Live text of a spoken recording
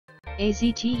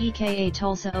AZTEKA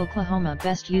Tulsa, Oklahoma.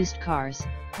 Best used cars,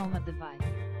 home of the bike.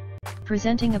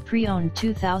 Presenting a pre-owned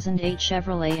 2008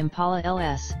 Chevrolet Impala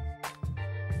LS.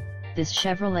 This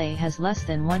Chevrolet has less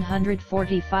than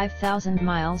 145,000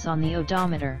 miles on the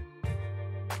odometer.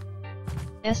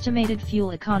 Estimated fuel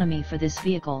economy for this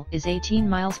vehicle is 18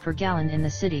 miles per gallon in the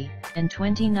city, and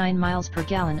 29 miles per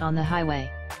gallon on the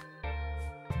highway.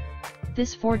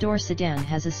 This four-door sedan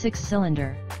has a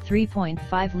 6-cylinder,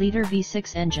 3.5-liter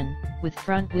V6 engine, with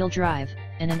front-wheel drive,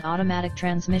 and an automatic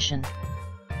transmission.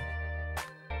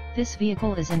 This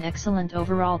vehicle is in excellent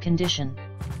overall condition.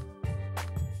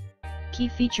 Key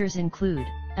features include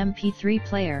MP3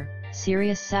 player,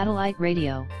 Sirius satellite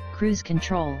radio, cruise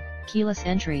control, keyless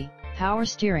entry, power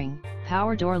steering,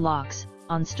 power door locks,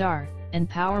 OnStar, and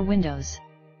power windows.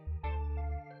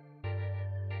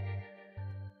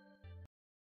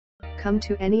 Come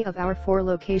to any of our 4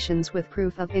 locations with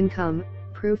proof of income,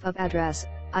 proof of address,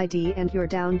 ID and your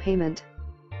down payment.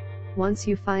 Once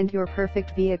you find your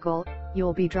perfect vehicle,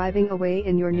 you'll be driving away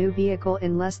in your new vehicle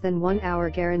in less than 1 hour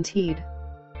guaranteed.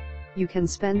 You can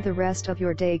spend the rest of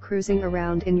your day cruising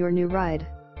around in your new ride.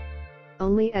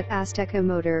 Only at Azteca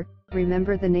Motor.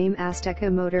 Remember the name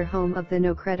Azteca Motor, home of the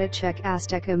no credit check.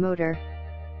 Azteca Motor.